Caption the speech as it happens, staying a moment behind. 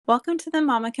Welcome to the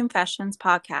Mama Confessions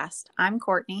podcast. I'm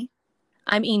Courtney.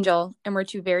 I'm Angel, and we're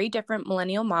two very different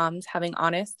millennial moms having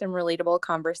honest and relatable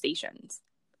conversations.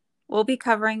 We'll be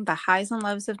covering the highs and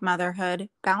lows of motherhood,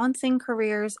 balancing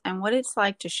careers, and what it's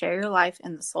like to share your life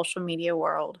in the social media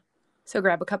world. So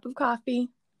grab a cup of coffee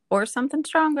or something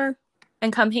stronger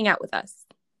and come hang out with us.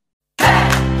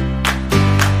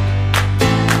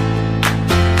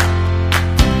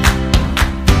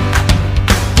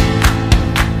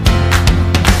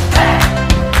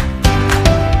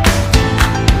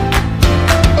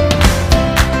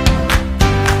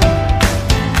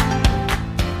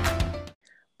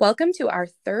 Welcome to our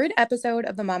third episode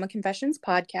of the Mama Confessions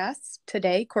podcast.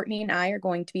 Today, Courtney and I are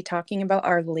going to be talking about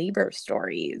our labor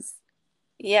stories.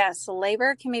 Yes,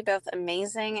 labor can be both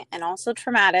amazing and also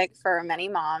traumatic for many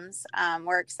moms.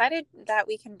 We're excited that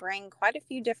we can bring quite a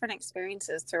few different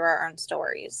experiences through our own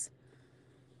stories.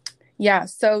 Yeah,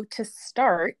 so to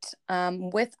start,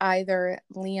 with either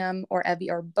Liam or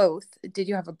Evie or both, did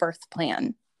you have a birth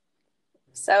plan?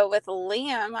 So with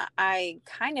Liam, I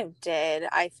kind of did.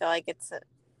 I feel like it's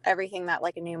everything that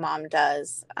like a new mom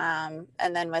does. And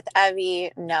then with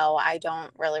Evie, no, I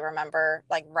don't really remember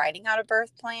like writing out a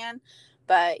birth plan,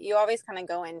 but you always kind of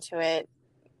go into it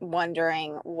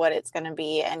wondering what it's going to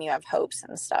be and you have hopes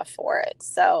and stuff for it.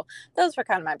 So those were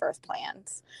kind of my birth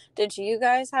plans. Did you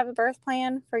guys have a birth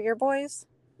plan for your boys?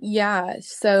 Yeah,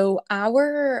 so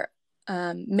our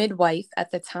midwife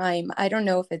at the time, I don't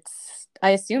know if I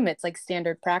assume it's like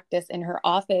standard practice in her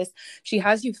office. She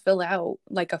has you fill out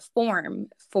like a form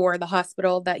for the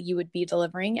hospital that you would be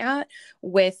delivering at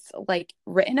with like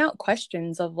written out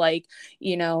questions of like,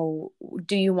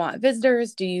 do you want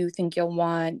visitors? Do you think you'll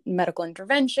want medical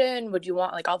intervention? Would you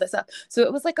want like all this stuff? So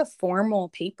it was like a formal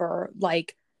paper,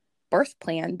 like birth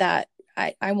plan that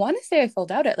I want to say I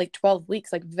filled out at like 12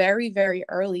 weeks, like very, very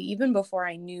early, even before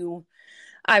I knew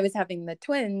I was having the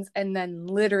twins. And then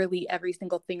literally every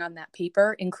single thing on that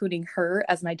paper, including her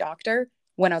as my doctor,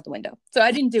 went out the window. So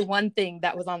I didn't do one thing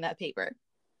that was on that paper.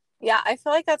 Yeah, I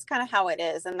feel like that's kind of how it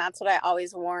is. And that's what I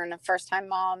always warn first-time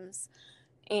moms.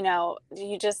 You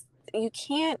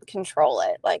can't control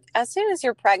it. Like as soon as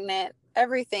you're pregnant,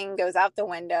 everything goes out the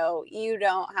window. You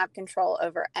don't have control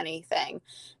over anything.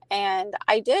 And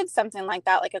I did something like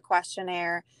that, like a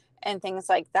questionnaire and things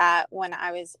like that when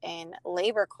I was in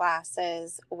labor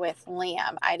classes with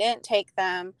Liam. I didn't take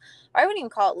them, or I wouldn't even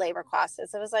call it labor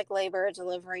classes. It was like labor,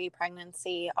 delivery,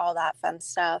 pregnancy, all that fun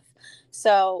stuff.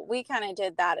 So we kind of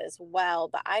did that as well,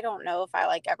 but I don't know if I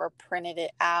like ever printed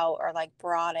it out or like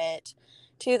brought it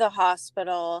to the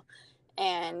hospital.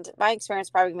 And my experience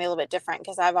probably gonna be a little bit different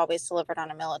because I've always delivered on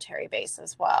a military base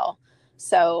as well.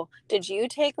 So did you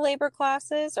take labor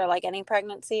classes or like any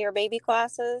pregnancy or baby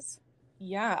classes?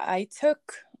 Yeah, I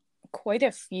took quite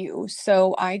a few.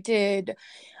 So I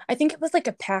think it was like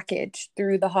a package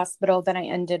through the hospital that I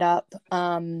ended up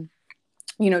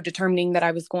determining that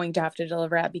I was going to have to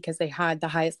deliver at because they had the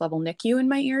highest level NICU in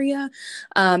my area.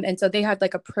 And so they had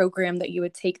like a program that you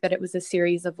would take that it was a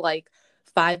series of like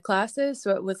 5 classes.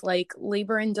 So it was like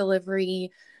labor and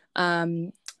delivery,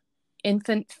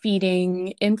 infant feeding,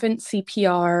 infant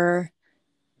CPR,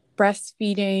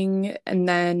 breastfeeding, and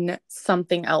then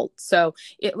something else. So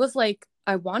it was like,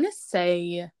 I want to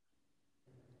say,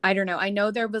 I don't know. I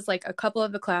know there was like a couple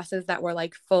of the classes that were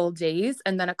like full days,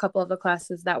 and then a couple of the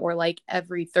classes that were like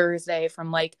every Thursday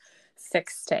from like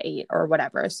 6 to 8 or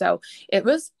whatever. So it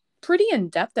was pretty in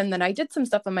depth. And then I did some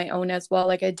stuff on my own as well.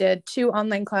 Like I did 2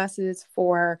 online classes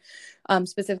for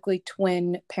specifically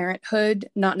twin parenthood,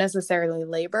 not necessarily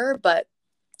labor, but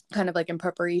kind of like in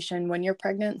preparation when you're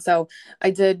pregnant. So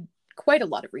I did quite a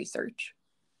lot of research.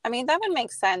 I mean, that would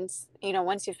make sense.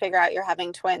 Once you figure out you're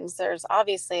having twins, there's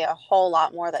obviously a whole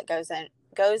lot more that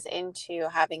goes into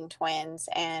having twins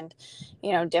and,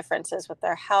 differences with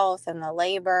their health and the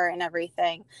labor and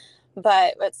everything.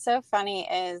 But what's so funny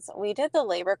is we did the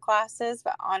labor classes,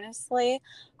 but honestly,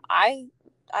 I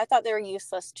thought they were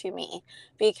useless to me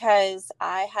because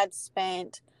I had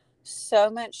spent so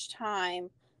much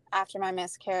time after my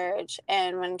miscarriage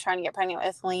and when trying to get pregnant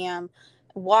with Liam,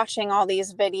 watching all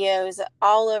these videos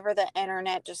all over the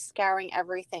internet, just scouring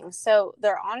everything. So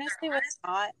there honestly was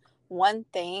not one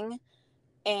thing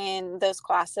in those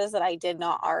classes that I did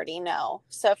not already know.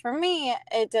 So for me,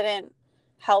 it didn't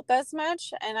help as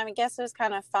much. And I guess it was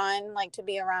kind of fun, like to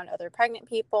be around other pregnant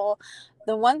people.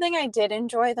 The one thing I did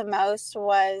enjoy the most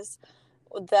was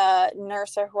the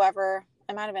nurse or whoever,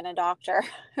 it might have been a doctor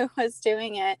who was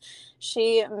doing it.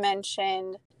 She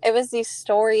mentioned it was these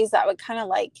stories that would kind of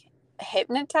like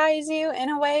hypnotize you in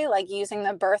a way, like using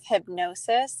the birth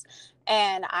hypnosis.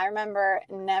 And I remember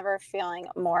never feeling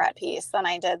more at peace than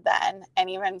I did then. And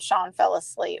even Sean fell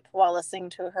asleep while listening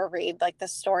to her read like the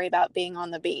story about being on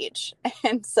the beach.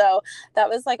 And so that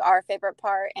was like our favorite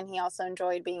part. And he also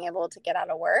enjoyed being able to get out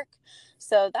of work.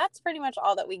 So that's pretty much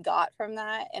all that we got from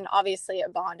that. And obviously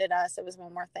it bonded us. It was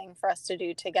one more thing for us to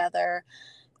do together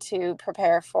to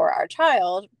prepare for our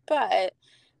child. But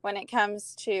when it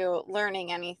comes to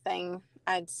learning anything,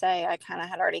 I'd say I kind of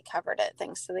had already covered it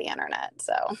thanks to the internet.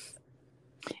 So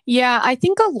Yeah, I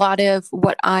think a lot of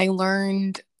what I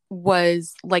learned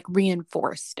was like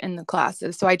reinforced in the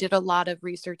classes. So I did a lot of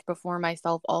research before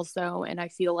myself also. And I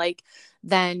feel like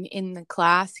then in the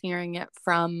class, hearing it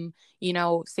from,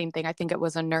 same thing, I think it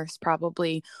was a nurse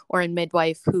probably or a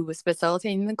midwife who was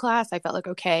facilitating the class, I felt like,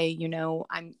 okay,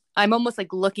 I'm almost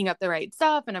like looking up the right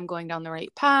stuff and I'm going down the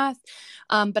right path.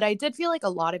 But I did feel like a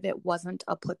lot of it wasn't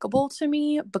applicable to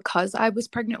me because I was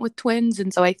pregnant with twins.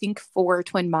 And so I think for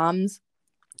twin moms,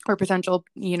 or potential,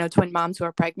 twin moms who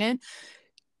are pregnant,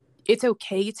 it's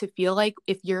okay to feel like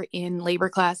if you're in labor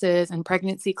classes and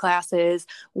pregnancy classes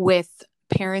with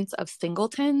parents of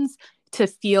singletons, to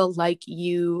feel like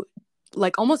you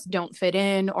like almost don't fit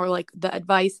in, or like the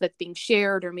advice that's being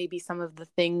shared, or maybe some of the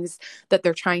things that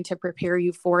they're trying to prepare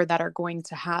you for that are going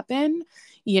to happen,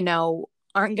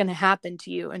 aren't going to happen to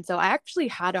you. And so I actually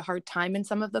had a hard time in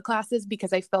some of the classes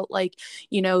because I felt like,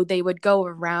 they would go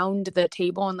around the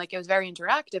table and like it was very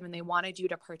interactive and they wanted you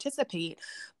to participate.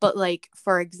 But like,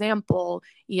 for example,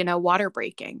 water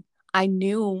breaking. I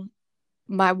knew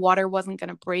my water wasn't going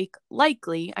to break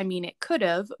likely. I mean, it could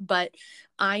have, but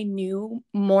I knew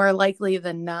more likely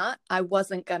than not, I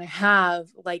wasn't going to have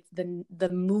like the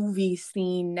movie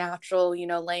scene natural,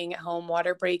 laying at home,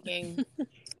 water breaking,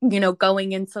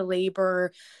 going into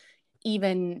labor,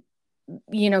 even,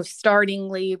 starting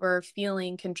labor,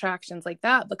 feeling contractions like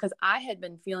that, because I had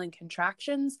been feeling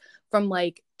contractions from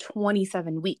like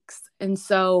 27 weeks. And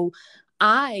so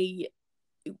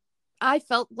I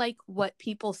felt like what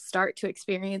people start to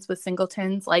experience with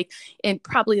singletons, like in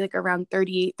probably like around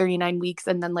 38, 39 weeks.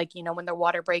 And then like, when their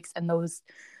water breaks and those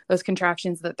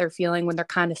contractions that they're feeling when they're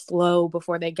kind of slow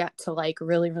before they get to like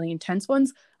really, really intense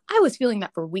ones, I was feeling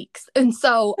that for weeks. And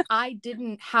so I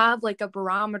didn't have like a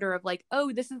barometer of like,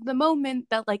 oh, this is the moment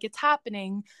that like it's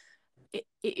happening.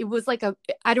 It was like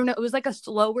I don't know, it was like a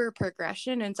slower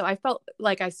progression. And so I felt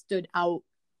like I stood out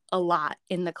a lot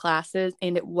in the classes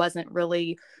and it wasn't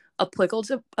really applicable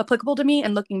to me.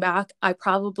 And looking back, I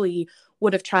probably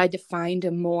would have tried to find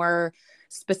a more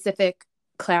specific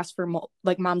class for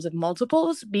like moms of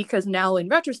multiples, because now in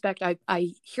retrospect,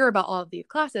 I hear about all of these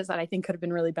classes that I think could have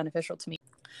been really beneficial to me.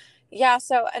 yeah,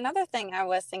 so another thing I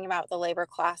was thinking about the labor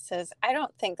classes, I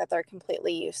don't think that they're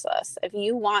completely useless. If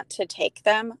you want to take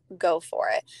them, go for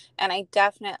it. And I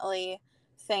definitely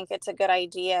think it's a good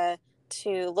idea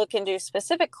to look into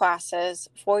specific classes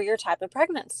for your type of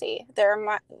pregnancy.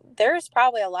 There's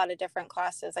probably a lot of different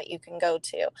classes that you can go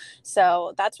to.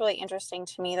 So that's really interesting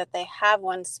to me that they have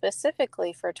one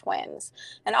specifically for twins.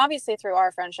 And obviously through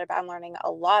our friendship, I'm learning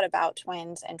a lot about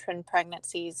twins and twin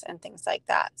pregnancies and things like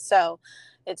that. So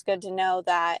it's good to know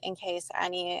that in case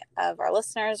any of our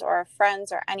listeners or our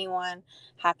friends or anyone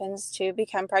happens to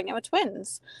become pregnant with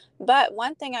twins. But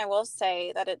one thing I will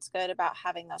say that it's good about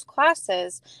having those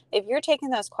classes, if you're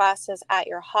taking those classes at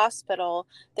your hospital,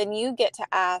 then you get to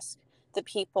ask the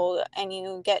people and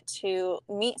you get to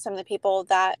meet some of the people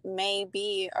that may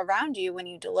be around you when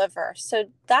you deliver. So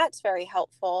that's very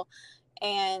helpful.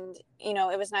 And,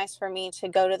 it was nice for me to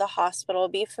go to the hospital,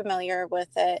 be familiar with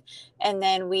it. And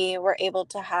then we were able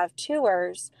to have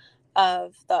tours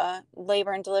of the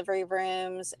labor and delivery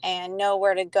rooms and know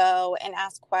where to go and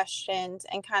ask questions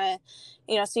and kind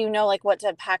of, so like what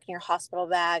to pack in your hospital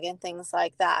bag and things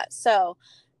like that. So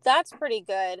that's pretty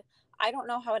good. I don't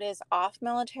know how it is off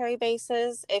military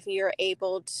bases if you're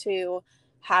able to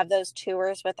have those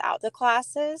tours without the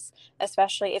classes,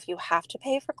 especially if you have to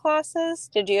pay for classes.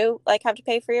 Did you like have to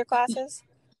pay for your classes?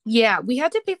 Yeah, we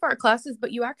had to pay for our classes,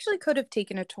 but you actually could have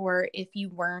taken a tour if you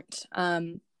weren't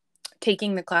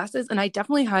taking the classes. And I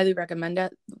definitely highly recommend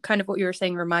it. Kind of what you were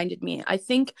saying reminded me. I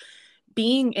think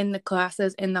being in the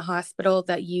classes in the hospital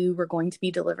that you were going to be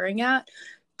delivering at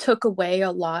took away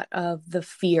a lot of the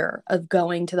fear of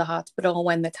going to the hospital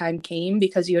when the time came,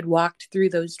 because you had walked through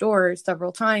those doors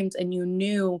several times and you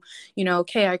knew,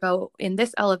 okay, I go in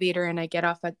this elevator and I get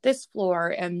off at this floor.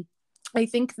 And I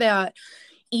think that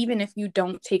even if you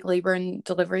don't take labor and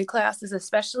delivery classes,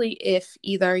 especially if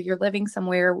either you're living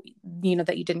somewhere,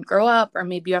 that you didn't grow up, or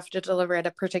maybe you have to deliver at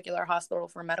a particular hospital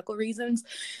for medical reasons,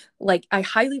 like I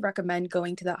highly recommend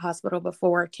going to that hospital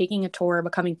before, taking a tour,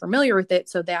 becoming familiar with it,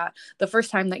 so that the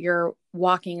first time that you're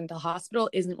walking into the hospital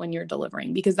isn't when you're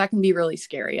delivering, because that can be really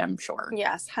scary, I'm sure.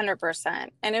 Yes, 100%.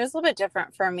 And it was a little bit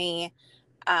different for me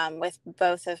with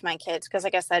both of my kids, because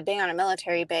like I said, being on a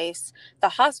military base, the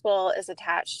hospital is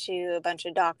attached to a bunch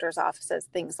of doctors' offices,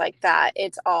 things like that.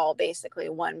 It's all basically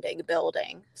one big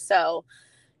building. So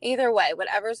either way,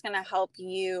 whatever's going to help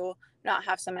you not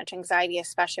have so much anxiety,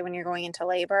 especially when you're going into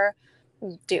labor,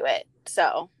 do it.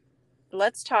 So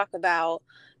let's talk about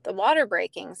the water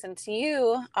breaking, since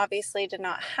you obviously did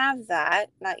not have that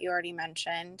you already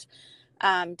mentioned.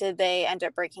 Did they end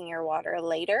up breaking your water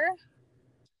later?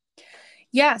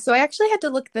 Yeah, so I actually had to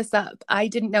look this up. I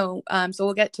didn't know, so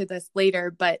we'll get to this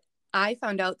later, but I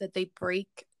found out that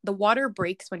the water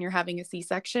breaks when you're having a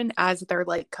C-section as they're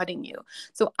like cutting you.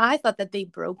 So I thought that they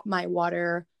broke my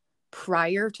water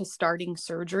prior to starting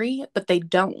surgery, but they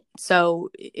don't. So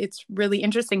it's really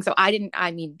interesting. So I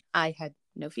had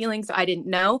no feelings, so I didn't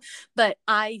know, but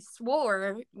I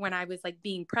swore when I was like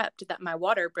being prepped that my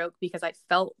water broke because I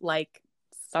felt like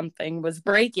something was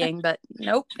breaking, but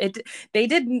nope, they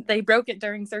didn't. They broke it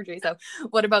during surgery. So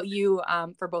what about you,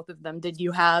 for both of them? Did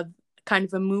you have kind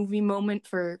of a movie moment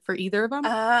for either of them?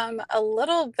 A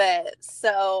little bit.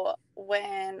 So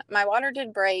when my water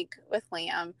did break with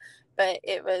Liam, but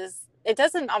it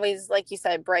doesn't always, like you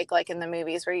said, break like in the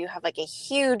movies where you have like a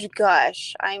huge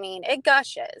gush. I mean, it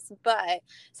gushes, but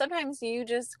sometimes you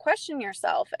just question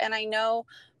yourself. And I know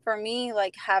for me,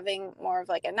 like having more of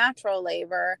like a natural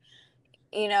labor,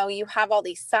 you have all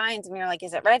these signs and you're like,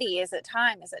 is it ready? Is it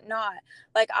time? Is it not?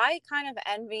 Like, I kind of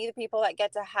envy the people that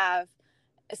get to have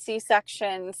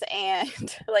C-sections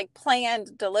and like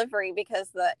planned delivery,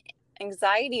 because the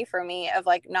anxiety for me of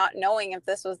like not knowing if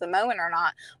this was the moment or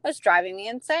not was driving me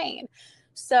insane.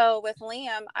 So with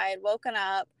Liam, I had woken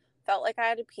up, felt like I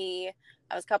had to pee.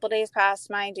 I was a couple days past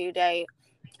my due date,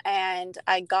 and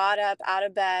I got up out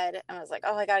of bed and was like,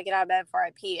 oh, I gotta get out of bed before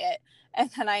I pee it. And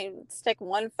then I stick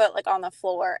one foot like on the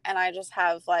floor, and I just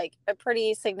have like a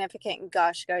pretty significant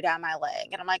gush go down my leg.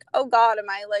 And I'm like, oh God, am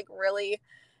I really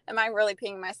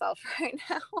peeing myself right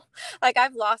now? Like,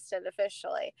 I've lost it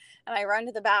officially. And I run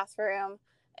to the bathroom,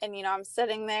 and I'm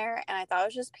sitting there, and I thought it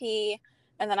was just pee.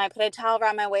 And then I put a towel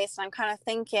around my waist, and I'm kind of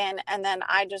thinking, and then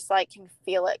I just like can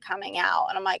feel it coming out.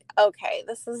 And I'm like, okay,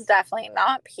 this is definitely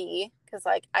not pee, because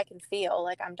like I can feel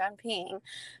like I'm done peeing.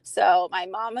 So my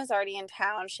mom was already in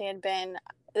town.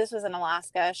 This was in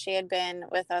Alaska. She had been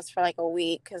with us for like a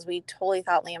week because we totally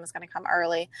thought Liam was going to come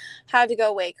early. Had to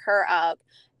go wake her up.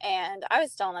 And I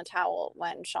was still in the towel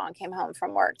when Sean came home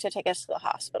from work to take us to the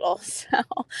hospital. So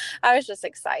I was just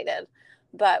excited.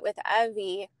 But with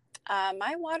Evie,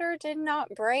 my water did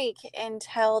not break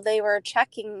until they were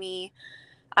checking me.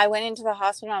 I went into the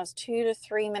hospital. I was 2 to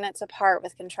 3 minutes apart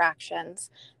with contractions.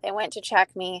 They went to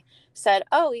check me, said,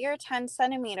 oh, you're 10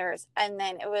 centimeters. And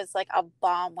then it was like a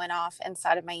bomb went off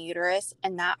inside of my uterus,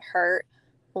 and that hurt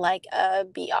like a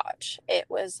biatch. It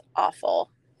was awful.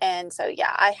 And so,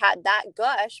 yeah, I had that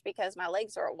gush because my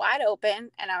legs were wide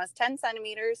open and I was 10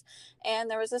 centimeters and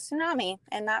there was a tsunami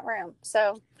in that room.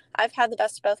 So I've had the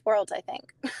best of both worlds, I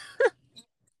think.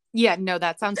 Yeah, no,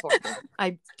 that sounds horrible.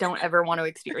 I don't ever want to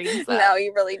experience that. No,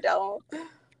 you really don't.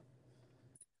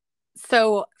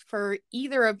 So for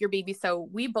either of your babies, so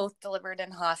we both delivered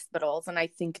in hospitals, and I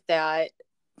think that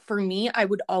for me, I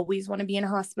would always want to be in a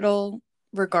hospital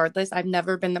regardless. I've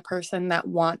never been the person that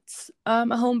wants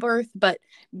a home birth, but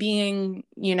being,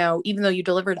 even though you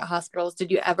delivered at hospitals,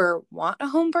 did you ever want a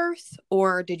home birth,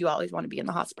 or did you always want to be in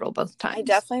the hospital both times? I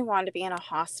definitely wanted to be in a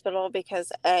hospital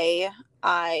because I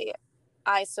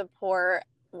support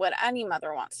what any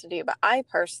mother wants to do, but I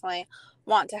personally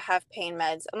want to have pain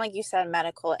meds and, like you said,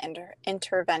 medical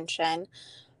intervention.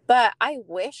 But I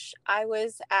wish I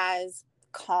was as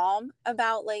calm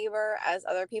about labor as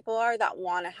other people are that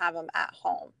want to have them at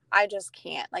home. I just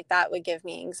can't. Like, that would give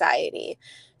me anxiety.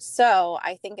 So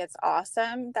I think it's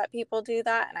awesome that people do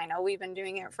that. And I know we've been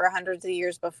doing it for hundreds of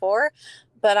years before,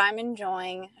 but I'm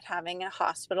enjoying having a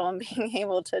hospital and being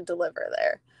able to deliver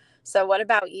there. So what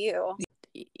about you?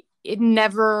 It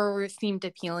never seemed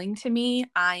appealing to me.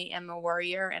 I am a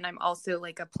warrior, and I'm also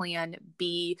like a plan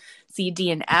B, C, D,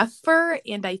 and F-er.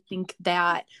 And I think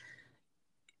that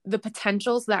the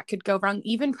potentials that could go wrong.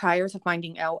 Even prior to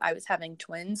finding out I was having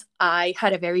twins, I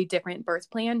had a very different birth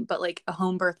plan, but like a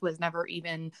home birth was never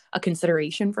even a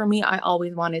consideration for me. I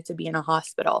always wanted to be in a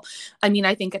hospital. I mean,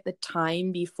 I think at the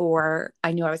time before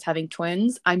I knew I was having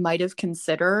twins, I might have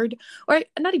considered, or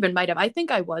not even might have, I think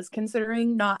I was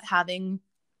considering not having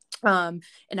an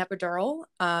epidural.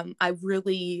 I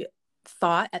really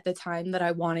thought at the time that I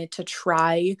wanted to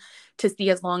try to see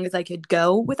as long as I could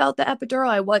go without the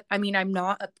epidural. I mean, I'm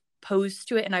not opposed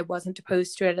to it, and I wasn't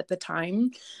opposed to it at the time.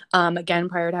 Again,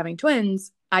 prior to having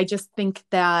twins, I just think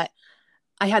that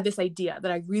I had this idea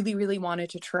that I really, really wanted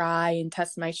to try and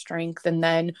test my strength. And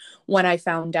then when I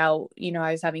found out,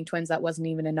 I was having twins, that wasn't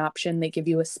even an option. They give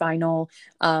you a spinal,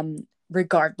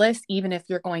 regardless, even if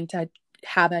you're going to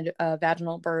have a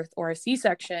vaginal birth or a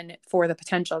C-section. For the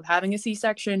potential of having a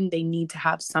C-section, they need to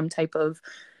have some type of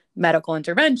medical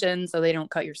intervention so they don't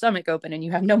cut your stomach open and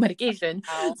you have no medication.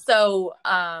 Wow. So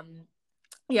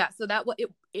yeah, so that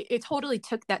it totally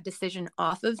took that decision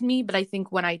off of me. But I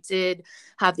think when I did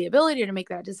have the ability to make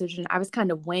that decision, I was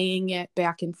kind of weighing it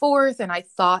back and forth, and I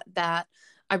thought that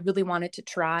I really wanted to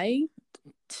try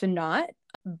to not.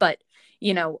 But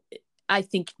I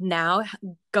think now,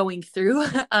 going through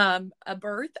a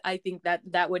birth, I think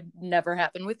that would never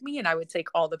happen with me, and I would take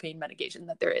all the pain medication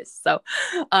that there is. So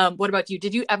what about you?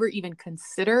 Did you ever even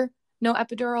consider no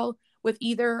epidural with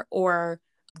either, or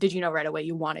did you know right away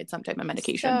you wanted some type of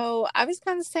medication? So I was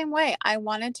kind of the same way. I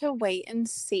wanted to wait and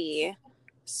see.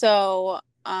 So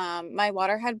my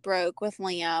water had broke with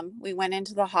Liam. We went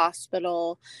into the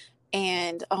hospital,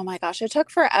 and oh my gosh, it took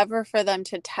forever for them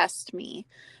to test me,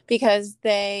 because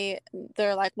they're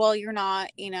like, well, you're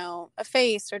not,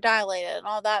 effaced or dilated and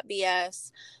all that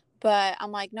BS. But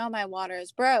I'm like, no, my water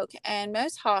is broke. And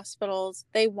most hospitals,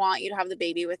 they want you to have the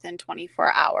baby within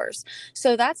 24 hours.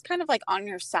 So that's kind of like on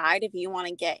your side if you want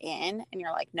to get in and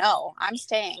you're like, no, I'm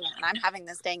staying and I'm having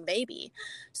this dang baby.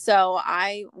 So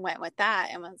I went with that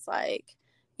and was like,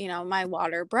 my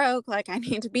water broke. Like, I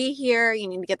need to be here. You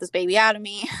need to get this baby out of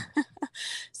me.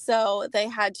 So they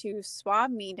had to swab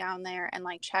me down there and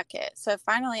like check it. So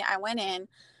finally I went in.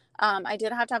 I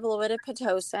did have to have a little bit of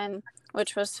Pitocin,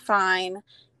 which was fine.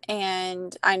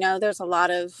 And I know there's a lot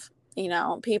of,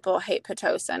 people hate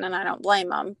Pitocin, and I don't blame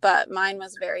them, but mine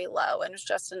was very low and it was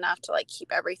just enough to like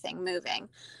keep everything moving.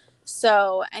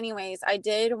 So anyways, I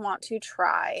did want to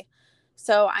try.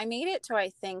 So I made it to, I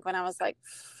think, when I was like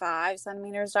 5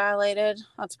 centimeters dilated.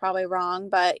 That's probably wrong,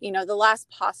 but the last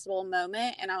possible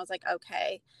moment. And I was like,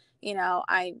 okay,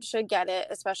 I should get it,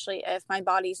 especially if my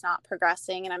body's not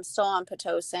progressing and I'm still on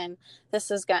Pitocin.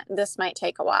 This might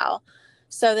take a while.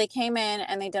 So they came in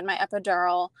and they did my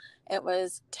epidural. It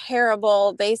was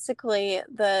terrible. Basically,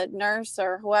 the nurse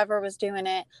or whoever was doing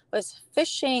it was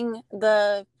fishing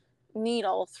the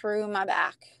needle through my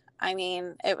back. I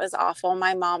mean, it was awful.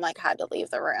 My mom had to leave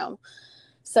the room.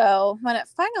 So when it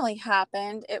finally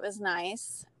happened, it was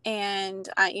nice. And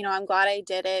I'm glad I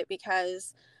did it,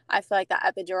 because I feel like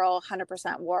that epidural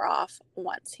 100% wore off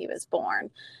once he was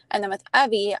born. And then with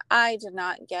Evie, I did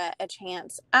not get a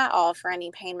chance at all for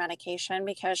any pain medication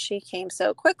because she came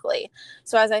so quickly.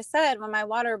 So as I said, when my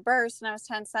water burst and I was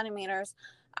 10 centimeters,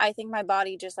 I think my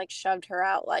body just shoved her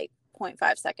out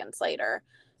 0.5 seconds later.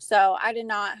 So I did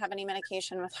not have any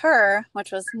medication with her,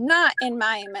 which was not in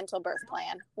my mental birth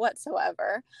plan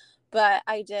whatsoever. But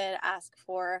I did ask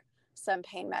for some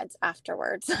pain meds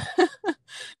afterwards.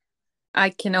 I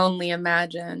can only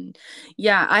imagine.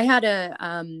 Yeah, I had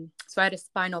a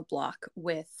spinal block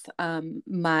with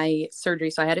my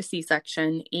surgery. So I had a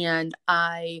C-section, and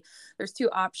there's two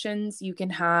options. You can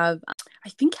have, I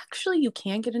think actually you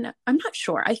can get I'm not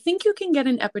sure. I think you can get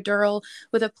an epidural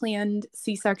with a planned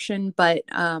C-section, but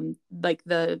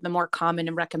the more common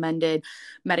and recommended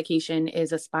medication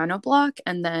is a spinal block.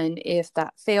 And then if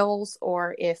that fails,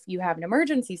 or if you have an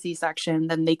emergency C-section,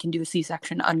 then they can do a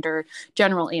C-section under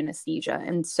general anesthesia.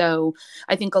 And so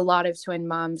I think a lot of twin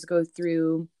moms go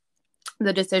through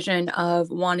the decision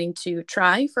of wanting to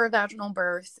try for a vaginal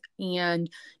birth, and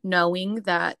knowing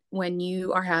that when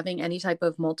you are having any type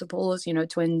of multiples,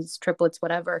 twins, triplets,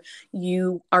 whatever,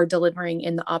 you are delivering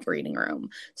in the operating room.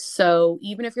 So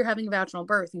even if you're having a vaginal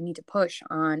birth, you need to push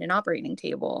on an operating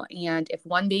table. And if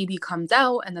one baby comes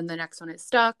out and then the next one is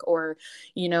stuck, or,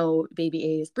 baby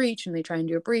A is breech and they try and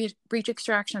do a breech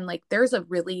extraction, there's a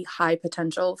really high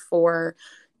potential for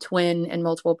twin and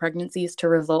multiple pregnancies to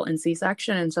result in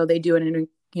C-section. And so they do it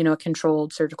in a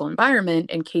controlled surgical environment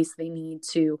in case they need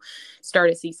to start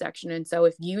a C-section. And so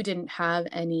if you didn't have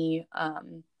any,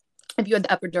 if you had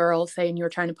the epidural, say, and you were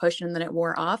trying to push and then it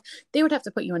wore off, they would have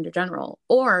to put you under general.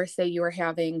 Or say you were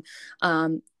having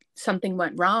something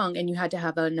went wrong and you had to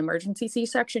have an emergency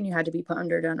C-section, you had to be put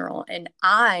under general. And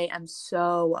I am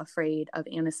so afraid of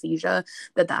anesthesia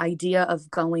that the idea of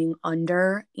going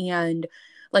under, and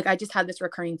like I just had this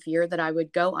recurring fear that I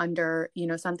would go under,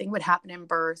 something would happen in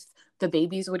birth, the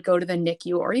babies would go to the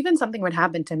NICU, or even something would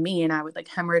happen to me and I would like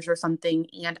hemorrhage or something,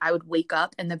 and I would wake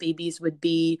up and the babies would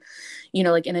be,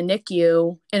 like in a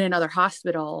NICU in another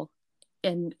hospital,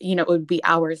 and it would be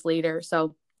hours later.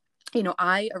 So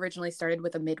I originally started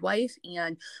with a midwife,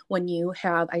 and when you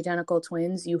have identical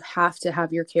twins, you have to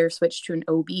have your care switched to an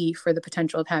OB for the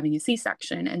potential of having a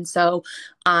C-section. And so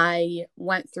I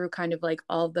went through kind of like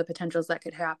all of the potentials that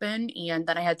could happen. And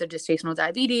then I had the gestational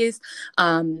diabetes,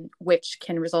 which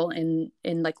can result in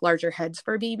like larger heads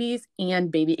for babies, and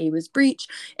baby A was breech.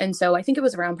 And so I think it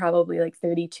was around probably like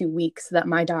 32 weeks that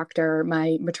my doctor,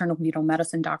 my maternal fetal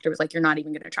medicine doctor, was like, you're not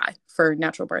even going to try for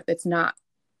natural birth.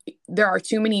 There are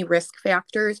too many risk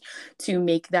factors to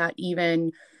make that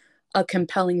even a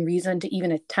compelling reason to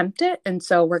even attempt it. And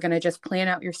so we're going to just plan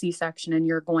out your C-section, and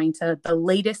the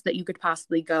latest that you could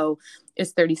possibly go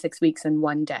is 36 weeks in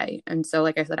one day. And so,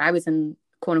 like I said, I was in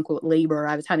quote unquote labor.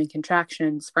 I was having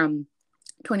contractions from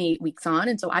 28 weeks on.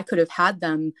 And so I could have had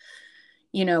them,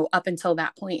 up until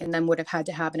that point, and then would have had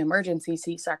to have an emergency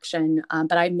C-section.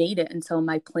 But I made it until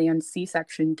my planned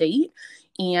C-section date,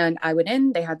 and I went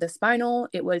in, they had the spinal.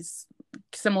 It was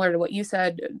similar to what you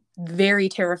said, very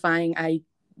terrifying.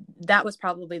 That was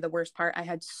probably the worst part. I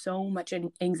had so much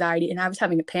anxiety, and I was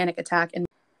having a panic attack. And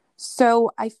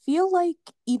so I feel like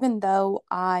even though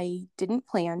I didn't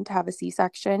plan to have a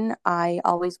C-section, I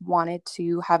always wanted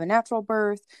to have a natural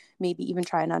birth, maybe even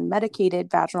try an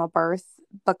unmedicated vaginal birth.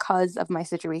 Because of my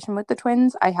situation with the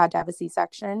twins, I had to have a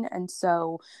C-section. And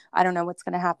so I don't know what's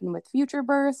going to happen with future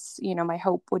births. My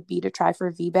hope would be to try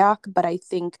for VBAC, but I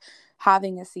think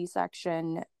having a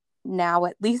C-section now,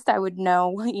 at least I would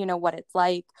know, what it's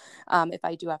like if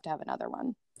I do have to have another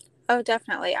one. Oh,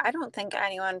 definitely. I don't think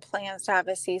anyone plans to have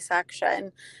a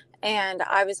C-section. And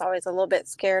I was always a little bit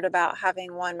scared about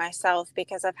having one myself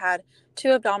because I've had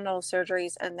 2 abdominal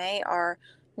surgeries and they are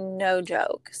no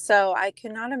joke. So I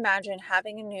could not imagine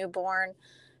having a newborn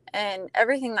and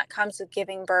everything that comes with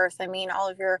giving birth. I mean, all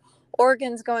of your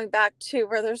organs going back to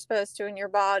where they're supposed to in your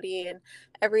body, and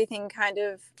everything kind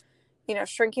of,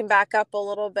 shrinking back up a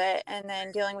little bit, and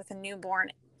then dealing with a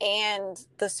newborn and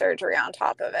the surgery on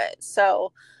top of it.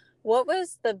 So what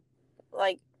was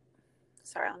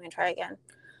sorry, let me try again.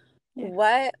 Yeah.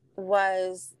 What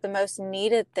was the most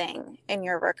needed thing in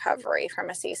your recovery from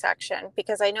a C-section?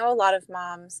 Because I know a lot of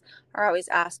moms are always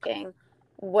asking,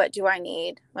 what do I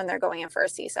need when they're going in for a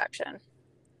C-section?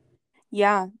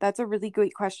 Yeah, that's a really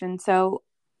great question. So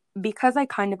because I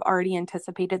kind of already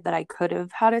anticipated that I could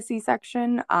have had a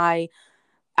C-section, I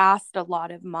asked a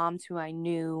lot of moms who I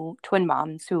knew, twin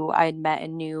moms who I had met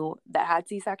and knew that had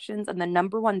C-sections. And the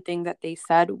number one thing that they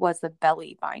said was the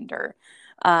belly binder.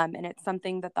 And it's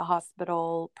something that the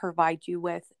hospital provides you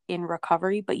with in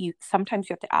recovery, but sometimes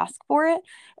you have to ask for it.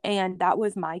 And that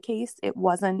was my case. It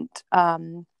wasn't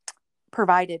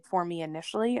provided for me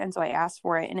initially. And so I asked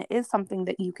for it. And it is something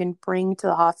that you can bring to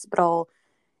the hospital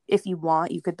if you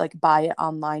want. You could like buy it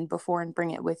online before and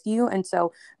bring it with you. And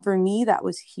so for me, that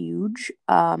was huge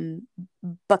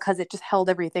because it just held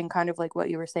everything, kind of like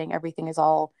what you were saying, everything is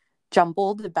all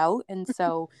jumbled about. And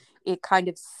so it kind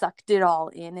of sucked it all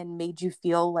in and made you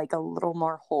feel like a little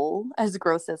more whole, as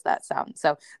gross as that sounds.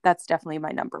 So that's definitely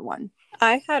my number one.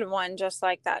 I had one just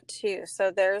like that too.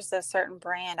 So there's a certain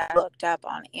brand I looked up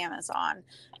on Amazon,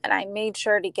 and I made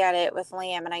sure to get it with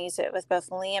Liam, and I used it with both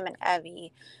Liam and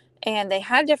Evie. And they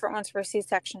had different ones for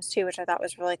C-sections too, which I thought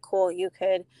was really cool.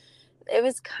 It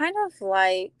was kind of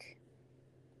like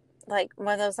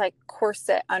one of those like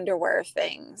corset underwear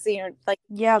things,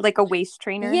 yeah, like a waist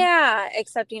trainer. Yeah,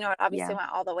 except, it obviously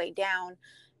went all the way down.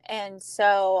 And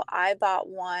so I bought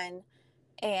one,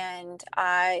 and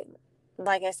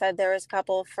like I said, there was a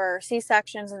couple for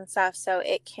C-sections and stuff. So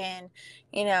it can,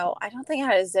 I don't think it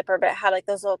had a zipper, but it had like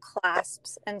those little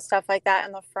clasps and stuff like that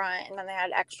in the front. And then they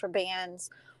had extra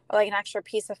bands or like an extra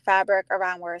piece of fabric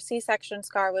around where a C-section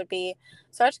scar would be.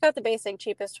 So I just got the basic,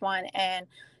 cheapest one, and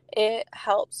it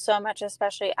helped so much,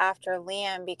 especially after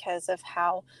Liam, because of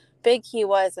how big he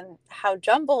was and how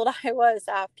jumbled I was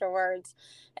afterwards.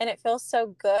 And it feels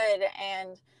so good.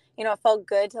 And it felt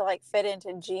good to like fit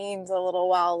into jeans a little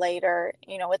while later,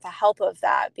 with the help of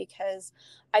that, because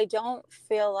I don't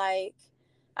feel like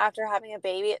after having a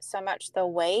baby, it's so much the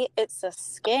weight, it's the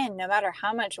skin. No matter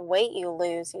how much weight you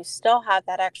lose, you still have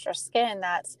that extra skin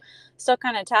that's still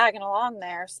kind of tagging along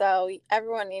there. So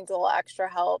everyone needs a little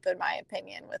extra help, in my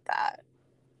opinion, with that.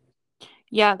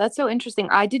 Yeah, that's so interesting.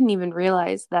 I didn't even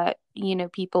realize that,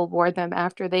 people wore them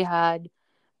after they had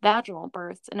vaginal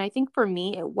births. And I think for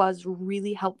me, it was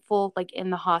really helpful, like in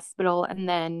the hospital. And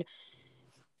then,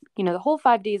 the whole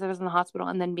 5 days I was in the hospital,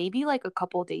 and then maybe like a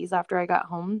couple days after I got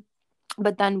home.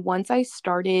 But then once I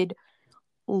started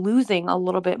losing a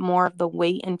little bit more of the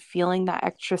weight and feeling that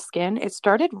extra skin, it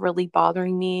started really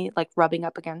bothering me, like rubbing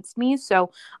up against me.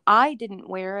 So I didn't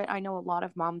wear it. I know a lot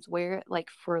of moms wear it like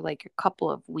for like a couple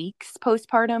of weeks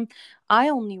postpartum. I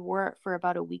only wore it for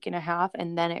about a week and a half,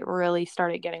 and then it really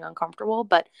started getting uncomfortable.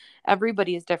 But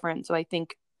everybody is different. So I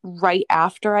think right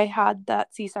after I had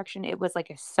that C-section, it was like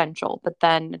essential. But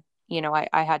then,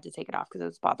 I had to take it off because it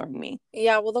was bothering me.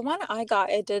 Yeah, well, the one I got,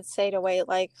 it did say to wait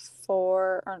like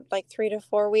 3 to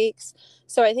 4 weeks.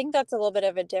 So I think that's a little bit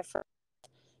of a difference.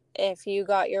 If you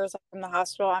got yours from the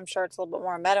hospital, I'm sure it's a little bit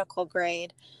more medical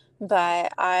grade.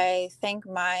 But I think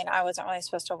mine, I wasn't really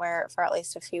supposed to wear it for at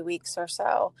least a few weeks or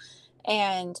so.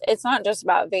 And it's not just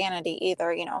about vanity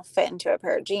either, fit into a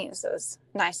pair of jeans, as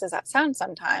nice as that sounds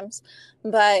sometimes.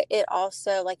 But it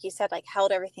also, like you said, like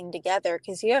held everything together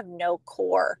because you have no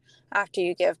core after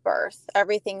you give birth.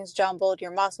 Everything's jumbled,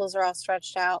 your muscles are all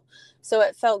stretched out. So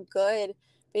it felt good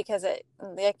because it,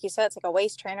 like you said, it's like a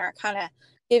waist trainer. It kind of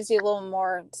gives you a little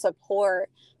more support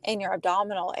in your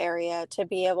abdominal area to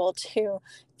be able to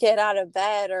get out of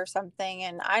bed or something.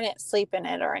 And I didn't sleep in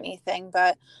it or anything,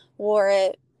 but wore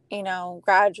it,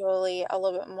 gradually a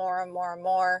little bit more and more and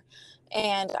more.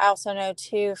 And I also know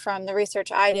too from the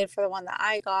research I did for the one that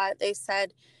I got, they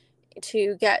said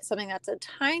to get something that's a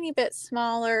tiny bit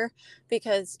smaller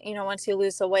because, once you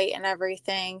lose the weight and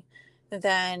everything,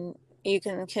 then you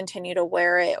can continue to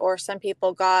wear it. Or some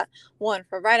people got one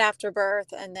for right after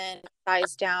birth and then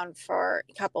size down for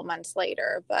a couple months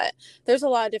later. But there's a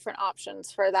lot of different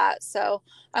options for that. So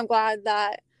I'm glad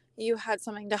that you had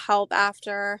something to help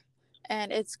after.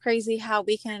 And it's crazy how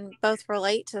we can both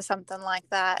relate to something like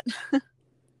that.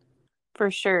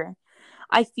 For sure.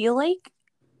 I feel like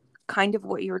kind of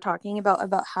what you were talking about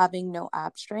having no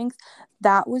ab strength,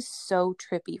 that was so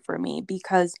trippy for me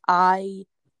because I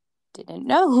didn't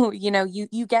know.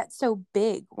 You get so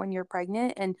big when you're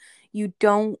pregnant, and you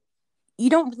don't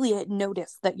really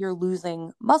notice that you're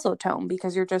losing muscle tone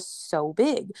because you're just so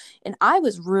big. And I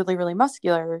was really, really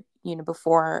muscular,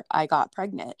 before I got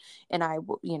pregnant. And I,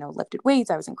 lifted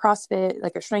weights. I was in CrossFit,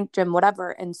 like a strength gym,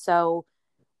 whatever. And so,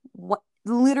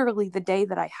 literally the day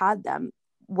that I had them,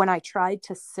 when I tried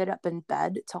to sit up in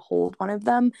bed to hold one of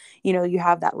them, you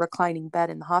have that reclining bed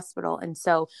in the hospital. And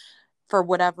so, for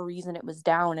whatever reason, it was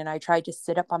down, and I tried to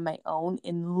sit up on my own,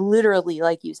 and literally,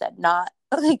 like you said, not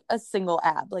like a single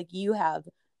ab. Like, you have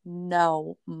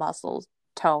no muscle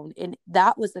tone. And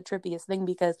that was the trippiest thing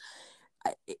because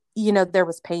there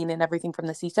was pain and everything from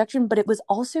the C-section, but it was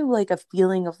also like a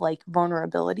feeling of like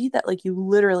vulnerability that like you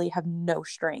literally have no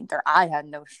strength, or I had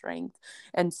no strength.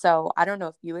 And so I don't know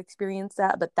if you experienced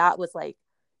that, but that was like,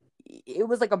 it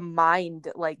was like a mind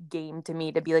like game to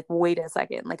me to be like, wait a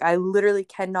second, like I literally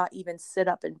cannot even sit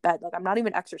up in bed. Like, I'm not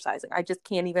even exercising. I just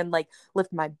can't even like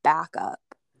lift my back up.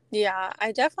 Yeah,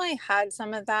 I definitely had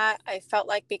some of that. I felt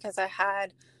like because I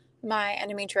had my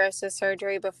endometriosis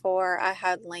surgery before I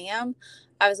had Liam,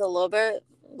 I was a little bit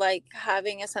like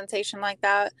having a sensation like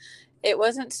that. It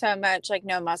wasn't so much like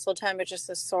no muscle tone, but just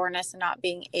the soreness and not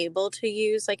being able to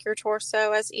use like your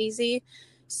torso as easy.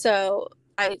 So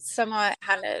I somewhat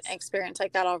had an experience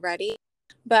like that already,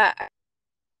 but I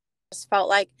just felt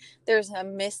like there's a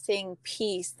missing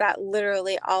piece that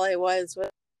literally all I was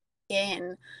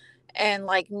in. And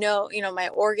like no, my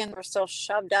organs were still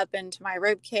shoved up into my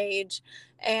rib cage,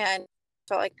 and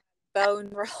felt like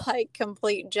bones were like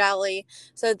complete jelly.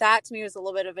 So that to me was a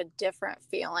little bit of a different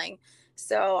feeling.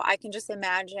 So I can just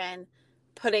imagine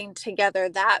putting together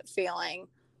that feeling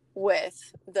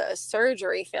with the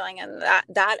surgery feeling and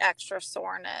that extra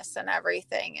soreness and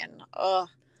everything. And oh,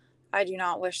 I do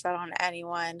not wish that on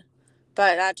anyone,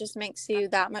 but that just makes you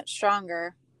that much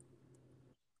stronger.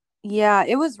 Yeah,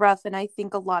 it was rough. And I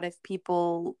think a lot of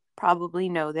people probably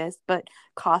know this, but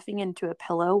coughing into a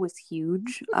pillow was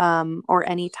huge. Or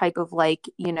any type of like,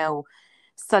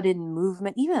 sudden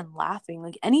movement, even laughing,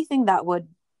 like anything that would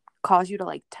cause you to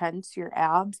like tense your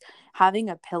abs.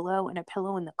 Having a pillow and a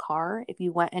pillow in the car, if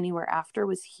you went anywhere after,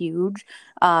 was huge.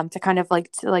 To kind of like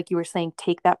you were saying,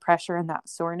 take that pressure and that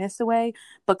soreness away,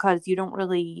 because you don't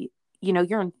really,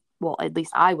 you're in, well, at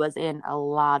least I was in a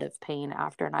lot of pain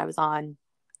after, and I was on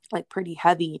like pretty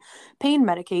heavy pain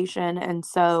medication. And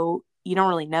so you don't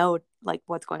really know like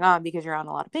what's going on because you're on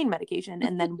a lot of pain medication.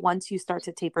 And then once you start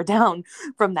to taper down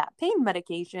from that pain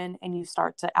medication and you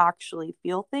start to actually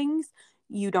feel things,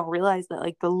 you don't realize that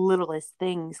like the littlest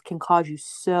things can cause you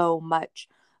so much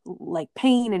like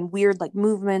pain and weird like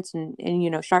movements and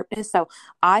sharpness. So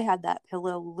I had that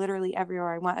pillow literally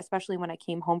everywhere I went, especially when I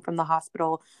came home from the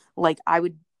hospital. Like I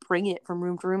would bring it from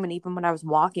room to room, and even when I was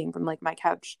walking from like my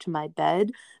couch to my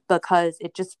bed, because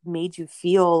it just made you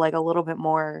feel like a little bit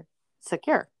more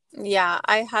secure. Yeah,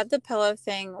 I had the pillow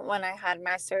thing when I had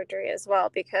my surgery as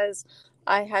well, because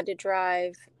I had to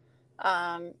drive.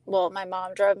 Well, my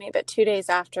mom drove me, but 2 days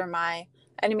after my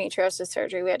endometriosis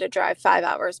surgery, we had to drive 5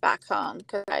 hours back home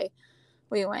because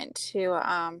we went to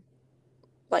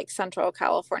like Central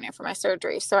California for my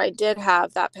surgery. So I did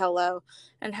have that pillow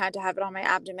and had to have it on my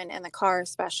abdomen in the car,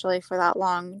 especially for that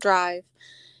long drive.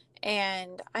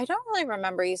 And I don't really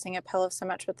remember using a pillow so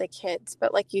much with the kids,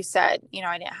 but like you said,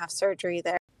 I didn't have surgery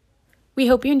there. We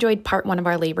hope you enjoyed part 1 of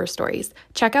our labor stories.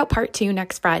 Check out part 2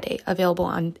 next Friday, available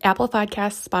on Apple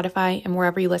Podcasts, Spotify, and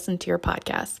wherever you listen to your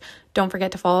podcasts. Don't forget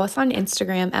to follow us on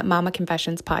Instagram at Mama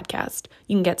Confessions Podcast.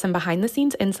 You can get some behind the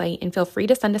scenes insight, and feel free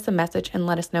to send us a message and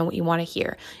let us know what you want to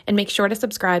hear. And make sure to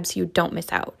subscribe so you don't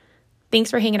miss out.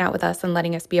 Thanks for hanging out with us and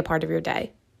letting us be a part of your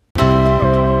day.